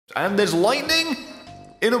And there's lightning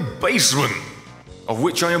in a basement, of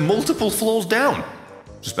which I am multiple floors down.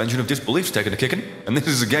 Suspension of disbelief's taken a kicking, and this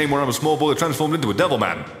is a game where I'm a small boy transformed into a devil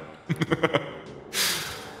man.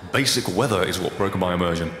 Basic weather is what broke my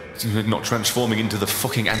immersion, not transforming into the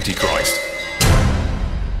fucking Antichrist.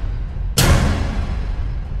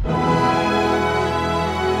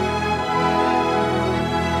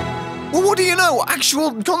 Well, what do you know?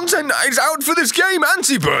 Actual content is out for this game,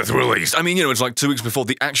 Antibirth released. I mean, you know, it's like 2 weeks before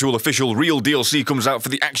the actual official real DLC comes out for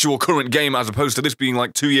the actual current game, as opposed to this being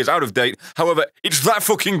like 2 years out of date. However, it's that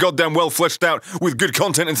fucking goddamn well fleshed out with good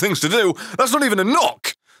content and things to do. That's not even a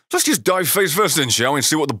knock. Let's just dive face first in, shall we, and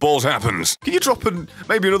see what the balls happens. Can you drop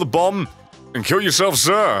maybe another bomb? And kill yourself,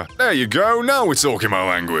 sir. There you go, now we're talking my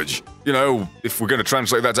language. You know, if we're going to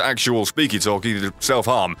translate that to actual speaky-talky,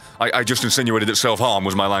 self-harm, I just insinuated that self-harm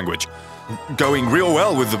was my language. Going real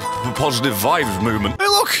well with the positive vibes movement. Hey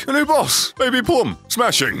look, a new boss, Baby Plum,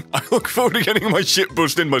 smashing. I look forward to getting my shit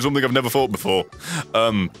buzzed in by something I've never fought before.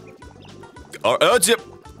 Yep.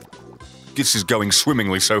 This is going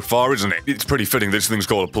swimmingly so far, isn't it? It's pretty fitting this thing's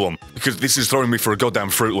called a plum, because this is throwing me for a goddamn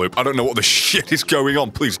Fruit Loop. I don't know what the shit is going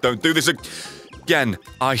on. Please don't do this again.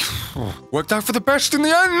 I worked out for the best in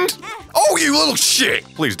the end. Oh, you little shit!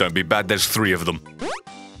 Please don't be bad, there's 3 of them.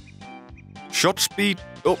 Shot speed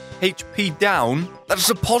up, HP down. That's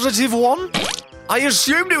a positive one? I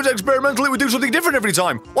assumed it was experimental, it would do something different every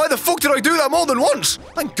time. Why the fuck did I do that more than once?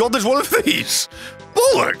 Thank God there's one of these.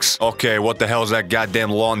 Bollocks! Okay, what the hell's that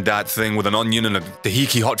goddamn lawn dart thing with an onion and a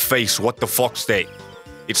tahiki hot face? What the fuck's that?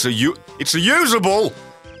 It's a usable!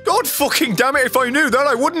 God fucking damn it, if I knew that,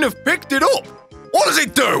 I wouldn't have picked it up! What does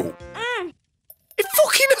it do? It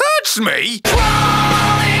fucking hurts me!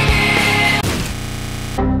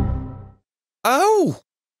 Oh,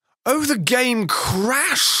 the game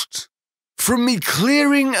crashed! From me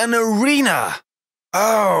clearing an arena!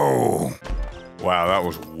 Oh! Wow, that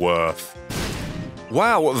was worth.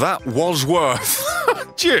 Wow, that was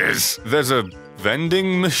worth. Cheers! There's a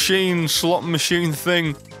vending machine, slot machine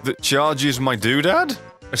thing that charges my doodad?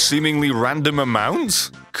 A seemingly random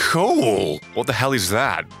amount? Cool! What the hell is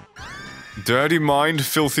that? Dirty mind,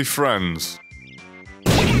 filthy friends.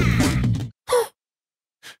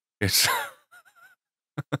 It's...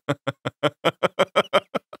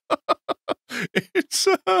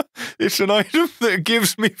 It's an item that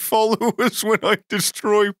gives me followers when I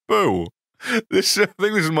destroy poo. I think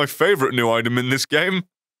this is my favourite new item in this game.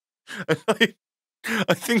 And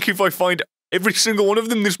I think if I find every single one of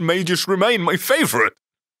them, this may just remain my favourite.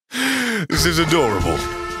 This is adorable.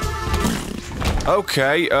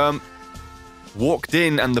 Okay, walked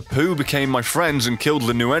in and the poo became my friends and killed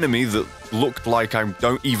the new enemy that looked like I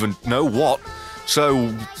don't even know what. So,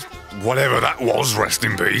 whatever that was, rest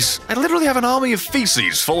in peace. I literally have an army of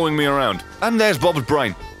feces following me around. And there's Bob's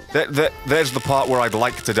brain. There's the part where I'd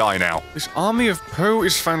like to die now. This army of poo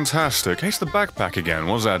is fantastic. Here's the backpack again.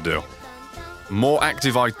 What does that do? More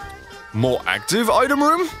active item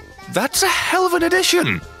room? That's a hell of an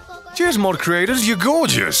addition. Cheers, mod creators. You're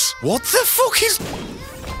gorgeous. What the fuck is...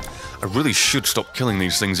 I really should stop killing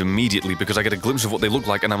these things immediately because I get a glimpse of what they look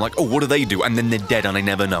like and I'm like, oh, what do they do? And then they're dead and I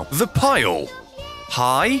never know. The pile.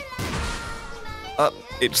 Hi?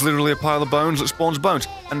 It's literally a pile of bones that spawns bones.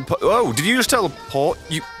 And oh, did you just teleport?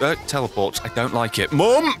 Teleports. I don't like it.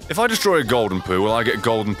 Mum! If I destroy a golden poo, will I get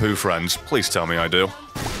golden poo friends? Please tell me I do.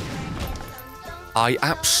 I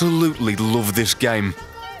absolutely love this game.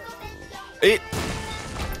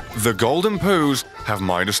 The golden poos have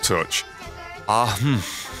Midas touch.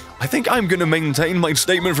 I think I'm gonna maintain my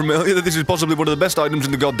statement from earlier that this is possibly one of the best items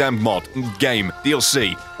in the goddamn mod, game,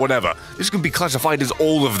 DLC, whatever. This can be classified as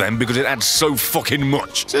all of them because it adds so fucking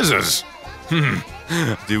much. Scissors.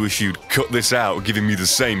 I do wish you'd cut this out, giving me the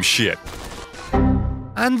same shit.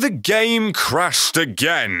 And the game crashed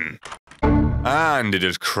again. And it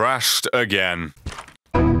has crashed again.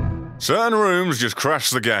 Certain rooms just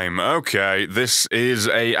crash the game. Okay, this is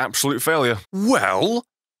a absolute failure. Well,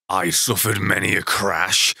 I suffered many a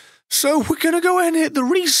crash. So we're gonna go ahead and hit the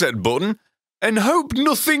reset button and hope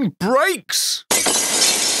nothing breaks.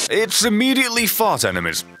 It's immediately fart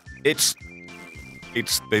enemies.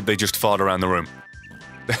 They just fart around the room.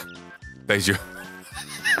 They just...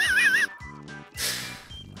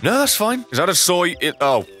 No, that's fine. Is that a soy?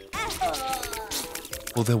 Oh.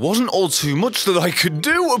 Well, there wasn't all too much that I could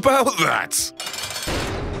do about that.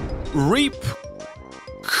 Reap.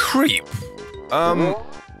 Creep.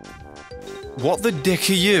 What the dick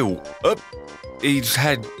are you? His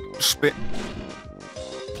head spit.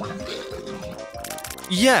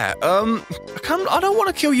 Yeah, I don't want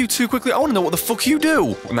to kill you too quickly. I want to know what the fuck you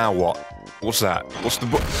do. Now what? What's that? What's the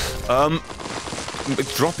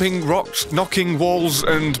dropping rocks, knocking walls,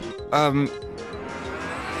 and,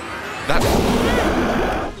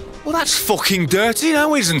 Well, that's fucking dirty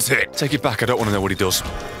now, isn't it? Take it back, I don't want to know what he does.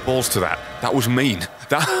 Balls to that. That was mean.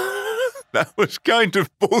 That was kind of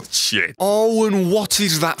bullshit. Oh, and what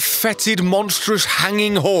is that fetid, monstrous,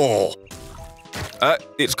 hanging whore?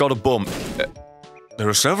 It's got a bump. There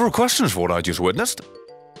are several questions for what I just witnessed.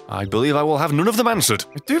 I believe I will have none of them answered.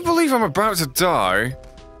 I do believe I'm about to die.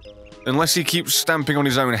 Unless he keeps stamping on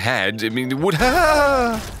his own head. I mean, it would.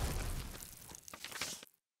 Oh!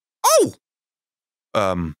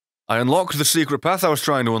 I unlocked the secret path I was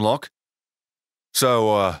trying to unlock.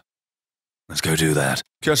 So, let's go do that.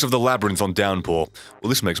 Curse of the Labyrinth on Downpour. Well,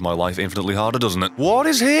 this makes my life infinitely harder, doesn't it? What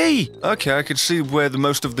is he? Okay, I can see where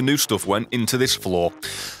most of the new stuff went, into this floor.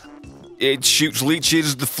 It shoots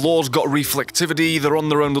leeches, the floor's got reflectivity, they're on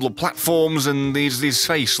their own little platforms, and his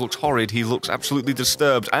face looks horrid, he looks absolutely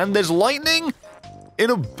disturbed. And there's lightning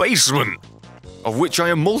in a basement, of which I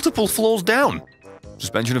am multiple floors down.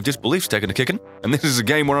 Suspension of disbelief's taken a kicking, and this is a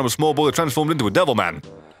game where I'm a small boy transformed into a devil man.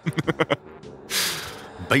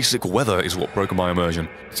 Basic weather is what broke my immersion.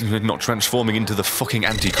 Not transforming into the fucking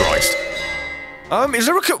Antichrist. Is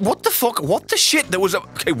there a... What the fuck? What the shit? There was a...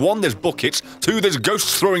 Okay, 1, there's buckets. 2, there's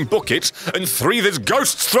ghosts throwing buckets. And 3, there's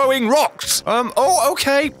ghosts throwing rocks! Oh,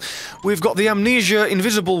 okay. We've got the amnesia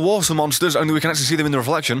invisible water monsters, only we can actually see them in the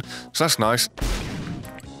reflection. So that's nice.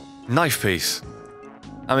 Knife piece.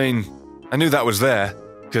 I mean, I knew that was there,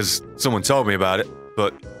 because someone told me about it,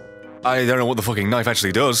 but I don't know what the fucking knife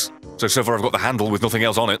actually does. So far I've got the handle with nothing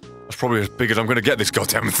else on it. That's probably as big as I'm gonna get this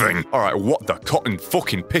goddamn thing. Alright, what the cotton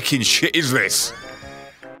fucking picking shit is this?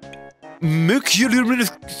 My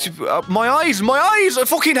eyes are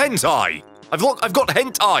fucking hentai! I've got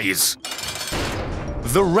hentais!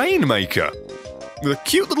 The Rainmaker. With a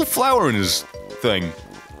cute little flower in his thing.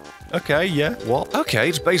 Okay, yeah, what? Okay,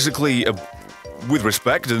 it's basically a... With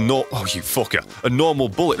respect, oh, you fucker. A normal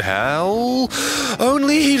bullet hell.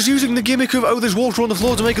 Only he's using the gimmick of, oh, there's water on the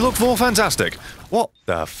floor to make it look more fantastic. What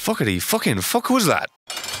the fuckity fucking fuck was that?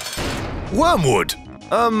 Wormwood.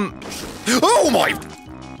 Oh my...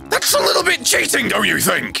 That's a little bit cheating, don't you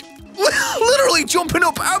think? Literally jumping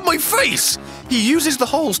up at my face. He uses the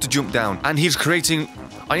holes to jump down, and he's creating...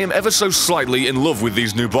 I am ever so slightly in love with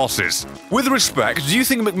these new bosses. With respect, do you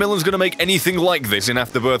think Macmillan's gonna make anything like this in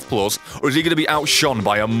Afterbirth Plus, or is he gonna be outshone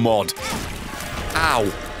by a mod? Ow.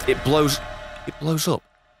 It blows up.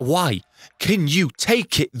 Why? Can you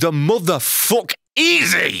take it the motherfuck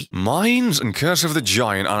easy? Mines and Curse of the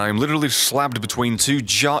Giant, and I'm literally slabbed between two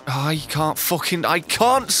I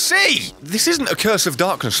can't see! This isn't a Curse of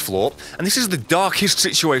Darkness floor, and this is the darkest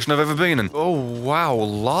situation I've ever been in. Oh, wow,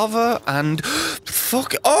 lava and...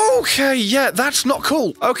 Fuck, okay, yeah, that's not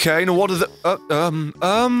cool. Okay, now what are the...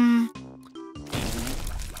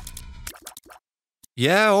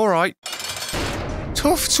 Yeah, alright.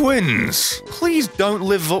 Tough twins. Please don't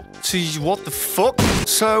live up to what the fuck?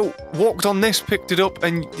 So, walked on this, picked it up,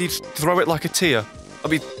 and you throw it like a tear. I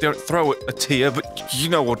mean, don't throw it a tear, but you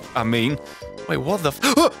know what I mean. Wait, what the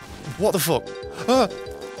what the fuck?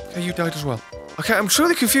 Okay, you died as well. Okay, I'm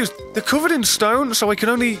truly confused. They're covered in stone, so I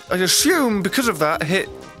assume, because of that, hit...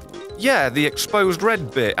 Yeah, the exposed red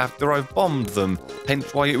bit after I've bombed them.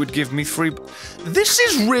 Hence why it would give me 3... This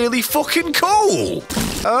is really fucking cool!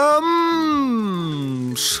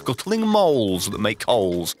 Scuttling moles that make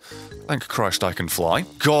holes. Thank Christ I can fly.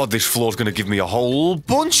 God, this floor's gonna give me a whole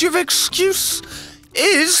bunch of excuses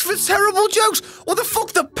for terrible jokes. What the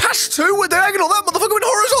fuck, the past 2 were diagonal, that motherfucker went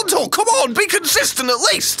horizontal! Come on, be consistent at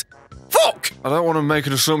least! Fuck! I don't want to make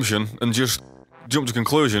an assumption and just jump to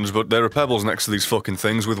conclusions, but there are pebbles next to these fucking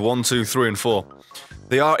things with 1, 2, 3, and 4.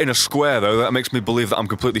 They are in a square, though. That makes me believe that I'm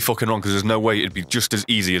completely fucking wrong, because there's no way it'd be just as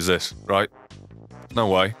easy as this, right? No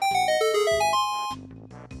way.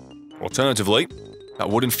 Alternatively, that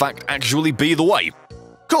would in fact actually be the way.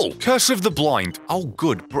 Cool. Curse of the Blind. Oh,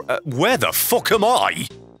 good. Where the fuck am I?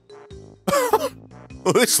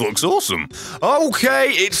 Well, this looks awesome. Okay,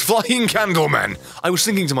 it's Flying Candleman. I was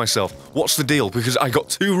thinking to myself, what's the deal? Because I got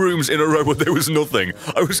 2 rooms in a row where there was nothing.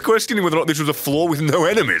 I was questioning whether or not this was a floor with no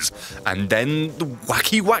enemies. And then the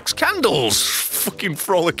wacky wax candles fucking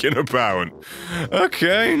frolicking about.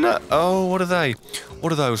 Okay, no. Oh, what are they?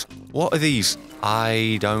 What are those? What are these?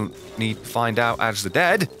 I don't need to find out as the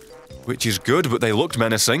dead, which is good, but they looked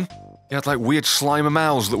menacing. They had like weird slimer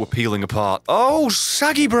mouths that were peeling apart. Oh,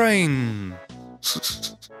 saggy brain.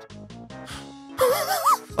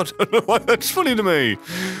 I don't know why that's funny to me.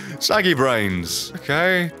 Saggy brains.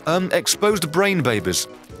 Okay. Exposed brain babies.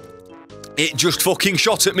 It just fucking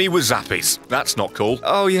shot at me with zappies. That's not cool.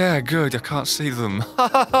 Oh yeah, good. I can't see them.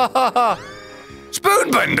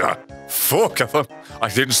 Spoonbender! Fuck, I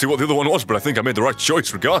didn't see what the other one was, but I think I made the right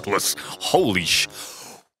choice regardless. Holy sh...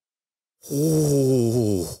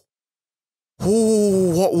 Oh.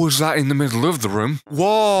 Oh, what was that in the middle of the room?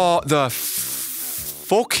 What the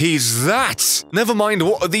fuck is that? Never mind,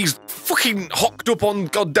 what are these fucking hocked up on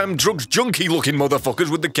goddamn drugs junkie looking motherfuckers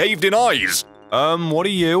with the caved in eyes? What are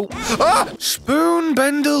you? Ah!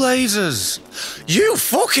 Spoonbender lasers! You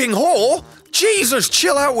fucking whore! Jesus,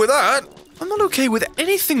 chill out with that! I'm not okay with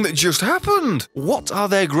anything that just happened. What are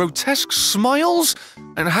their grotesque smiles?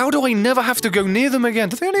 And how do I never have to go near them again?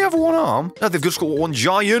 Do they only have one arm? No, they've just got one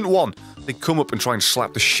giant one. They come up and try and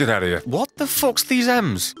slap the shit out of you. What the fuck's these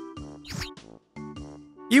M's?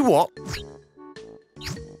 You what?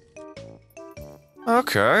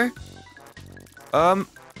 Okay.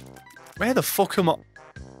 Where the fuck am I?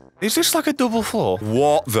 Is this like a double floor?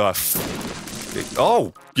 What the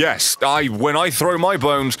Oh, yes, when I throw my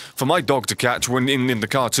bones for my dog to catch when in the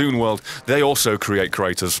cartoon world, they also create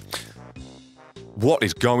craters. What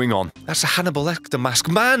is going on? That's a Hannibal Lecter mask.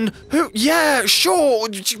 Man, who? Yeah, sure.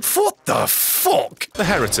 What the fuck? The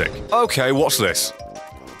heretic. Okay, what's this?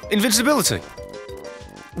 Invincibility.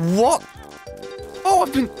 What?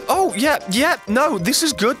 Oh, yeah, no, this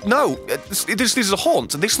is good. No, this is a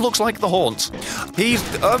haunt. This looks like the haunt. He's,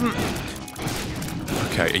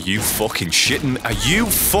 Okay, are you fucking shitting? Are you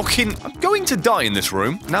fucking... I'm going to die in this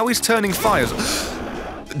room. Now he's turning fires.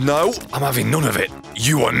 No, I'm having none of it.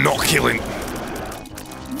 You are not killing...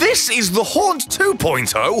 This is the Haunt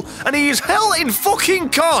 2.0, and he is hell in fucking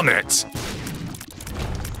carnate!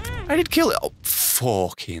 I did kill it. Oh,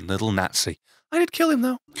 fucking little Nazi. I did kill him,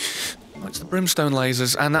 though. Oh, it's the brimstone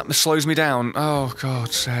lasers, and that slows me down. Oh,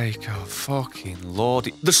 God's sake. Oh, fucking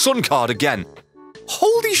lordy. The sun card again.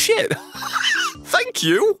 Holy shit! Thank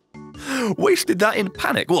you! Wasted that in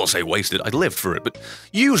panic. Well, I'll say wasted, I'd lived for it, but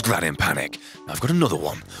used that in panic. Now I've got another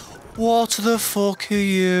one. What the fuck are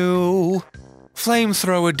you?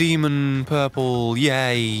 Flamethrower demon purple,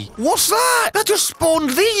 yay. What's that? That just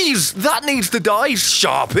spawned these! That needs to die,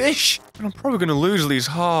 sharpish! And I'm probably gonna lose these.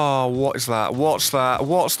 Ah, what is that? What's that?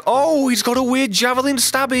 Oh, he's got a weird javelin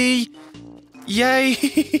stabby! Yay!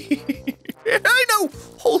 I know!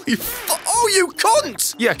 Holy oh, you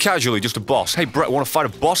cunt! Yeah, casually, just a boss. Hey, Brett, wanna fight a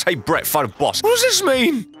boss? Hey, Brett, fight a boss. What does this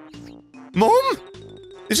mean? Mom?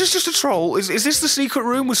 Is this just a troll? Is this the secret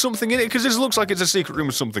room with something in it? Because this looks like it's a secret room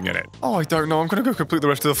with something in it. Oh, I don't know. I'm gonna go complete the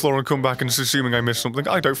rest of the floor and come back and assuming I missed something.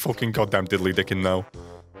 I don't fucking goddamn diddly dickin' know.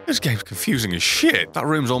 This game's confusing as shit. That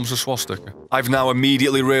room's almost a swastika. I've now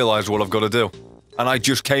immediately realised what I've got to do. And I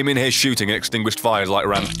just came in here shooting and extinguished fires like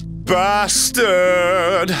ran.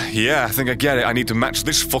 Bastard! Yeah, I think I get it. I need to match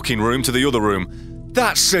this fucking room to the other room.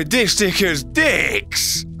 That's sadistic as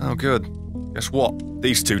dicks! Oh, good. Guess what?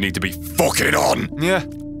 These two need to be fucking on! Yeah.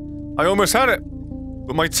 I almost had it.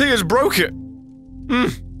 But my tears broke it.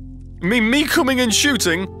 Me coming and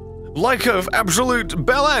shooting, like a absolute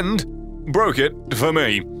bell end, broke it for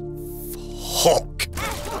me. Fuck.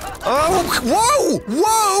 Oh, whoa!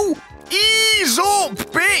 Whoa! Ease up,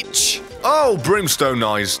 bitch! Oh, brimstone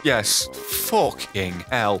eyes, yes. Fucking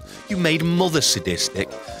hell. You made mother sadistic.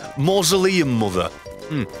 Mausoleum mother.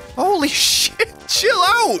 Holy shit, chill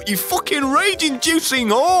out, you fucking rage-inducing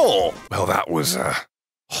whore! Well, that was a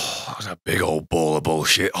big old ball of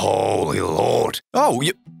bullshit, holy lord. Oh,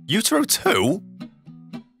 Utero 2?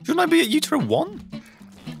 Shouldn't I be at Utero 1?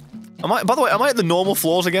 By the way, am I at the normal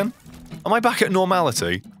floors again? Am I back at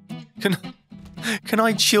normality? Can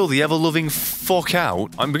I chill the ever-loving fuck out?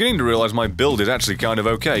 I'm beginning to realise my build is actually kind of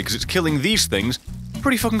okay, because it's killing these things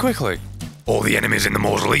pretty fucking quickly. All the enemies in the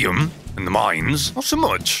mausoleum, and the mines, not so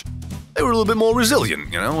much. They were a little bit more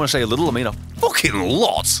resilient, you know? When I say a little, I mean a fucking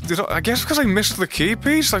lot! I guess because I missed the key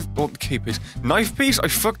piece, knife piece, I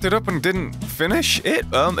fucked it up and didn't finish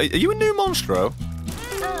it? Are you a new Monstro?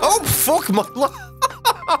 Oh, fuck my life!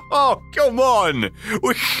 Oh, come on!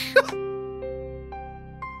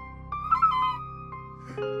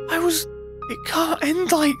 It can't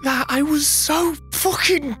end like that. I was so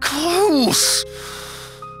fucking close.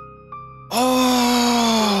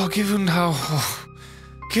 Oh, given how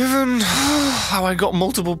I got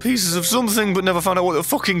multiple pieces of something but never found out what it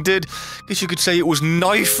fucking did, guess you could say it was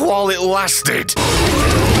knife while it lasted.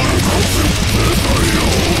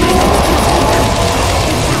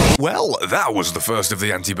 Well, that was the first of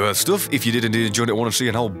the Antibirth stuff. If you did indeed enjoy it and want to see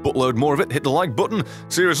a whole buttload more of it, hit the like button.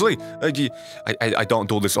 Seriously, I don't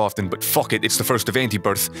do this often, but fuck it, it's the first of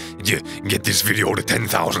Antibirth. You get this video to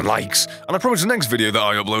 10,000 likes. And I promise the next video that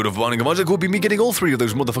I upload of Binding of Isaac will be me getting all 3 of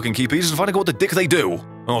those motherfucking key pieces and finding out what the dick they do.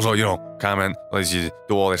 Also, you know, comment, as you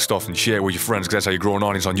do all this stuff and share with your friends, because that's how you grow an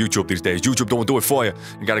audience on YouTube these days. YouTube don't do it for you.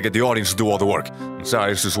 You gotta get the audience to do all the work. I'm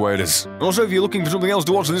sorry, it's just the way it is. Also, if you're looking for something else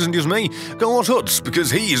to watch that isn't just me, go watch Huts,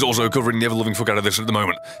 because he is also covering the ever-loving fuck out of this at the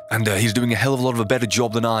moment. And he's doing a hell of a lot of a better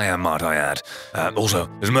job than I am, might I add. Also,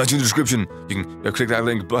 there's merch in the description. You can click that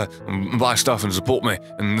link, buy stuff and support me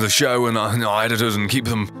and the show and our editors and keep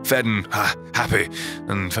them fed and happy.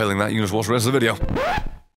 And failing that, you can just watch the rest of the video.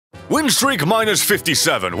 Win streak minus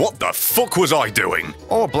 57. What the fuck was I doing?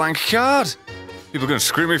 Oh, a blank card. People are gonna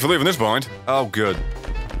scream at me for leaving this behind. Oh, good.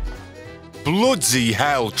 Bloody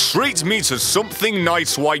hell, treat me to something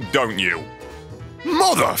nice, why don't you?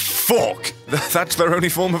 Motherfuck! That's their only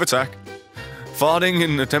form of attack. Farting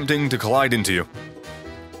and attempting to collide into you.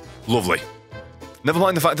 Lovely. Never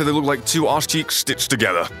mind the fact that they look like two arse cheeks stitched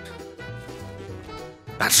together.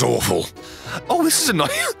 That's awful. Oh, this is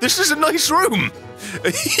a nice room. Are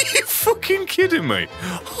you fucking kidding me?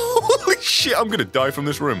 Holy shit, I'm gonna die from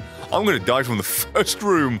this room. I'm gonna die from the first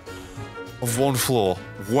room of one floor.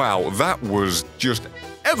 Wow, that was just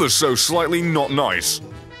ever so slightly not nice.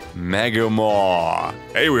 Mega Maw.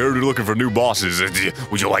 Hey, we heard you're looking for new bosses.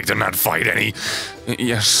 Would you like to not fight any?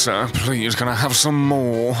 Yes, sir, please, can I have some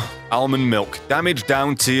more? Almond milk. Damage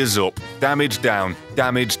down, tears up. Damage down.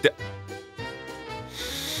 Damage down.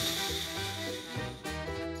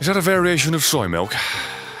 Is that a variation of soy milk?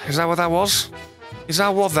 Is that what that was? Is that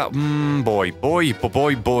what that...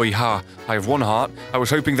 boy, ha. I have one heart. I was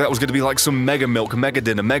hoping that was going to be like some mega milk, mega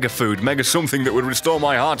dinner, mega food, mega something that would restore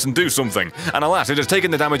my heart and do something. And alas, it has taken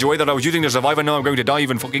the damage away that I was using to survive, and now I'm going to die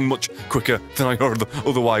even fucking much quicker than I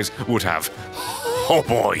otherwise would have. Oh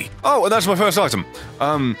boy. Oh, and that's my first item.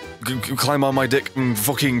 Climb on my dick and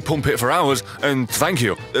fucking pump it for hours, and thank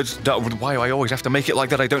you. Why I always have to make it like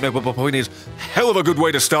that, I don't know, but my point is, hell of a good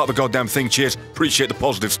way to start the goddamn thing, cheers. Appreciate the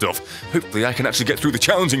positive stuff. Hopefully I can actually get through the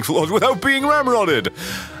challenging floors without being ramrodded.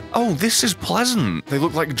 Oh, this is pleasant. They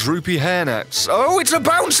look like droopy hairnets. Oh, it's a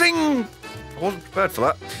bouncing... I wasn't prepared for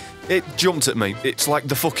that. It jumped at me. It's like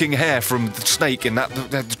the fucking hair from the snake in that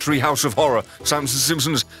the Treehouse of Horror,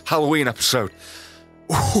 Simpsons Halloween episode.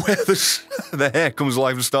 Where the hair comes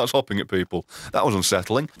alive and starts hopping at people. That was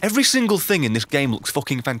unsettling. Every single thing in this game looks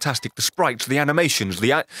fucking fantastic. The sprites, the animations,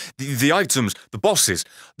 the items, the bosses.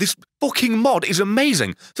 This fucking mod is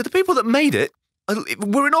amazing. So the people that made it,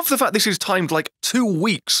 were it not for the fact this is timed like 2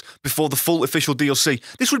 weeks before the full official DLC,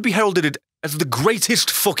 this would be heralded as the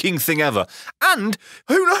greatest fucking thing ever. And,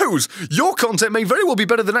 who knows, your content may very well be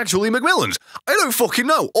better than actually Macmillan's. I don't fucking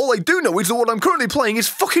know. All I do know is that what I'm currently playing is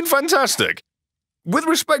fucking fantastic. With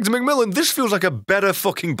respect to Macmillan, this feels like a better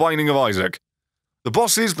fucking Binding of Isaac. The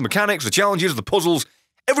bosses, the mechanics, the challenges, the puzzles,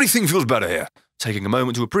 everything feels better here. Taking a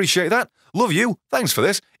moment to appreciate that. Love you. Thanks for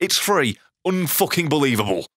this. It's free. Unfucking believable.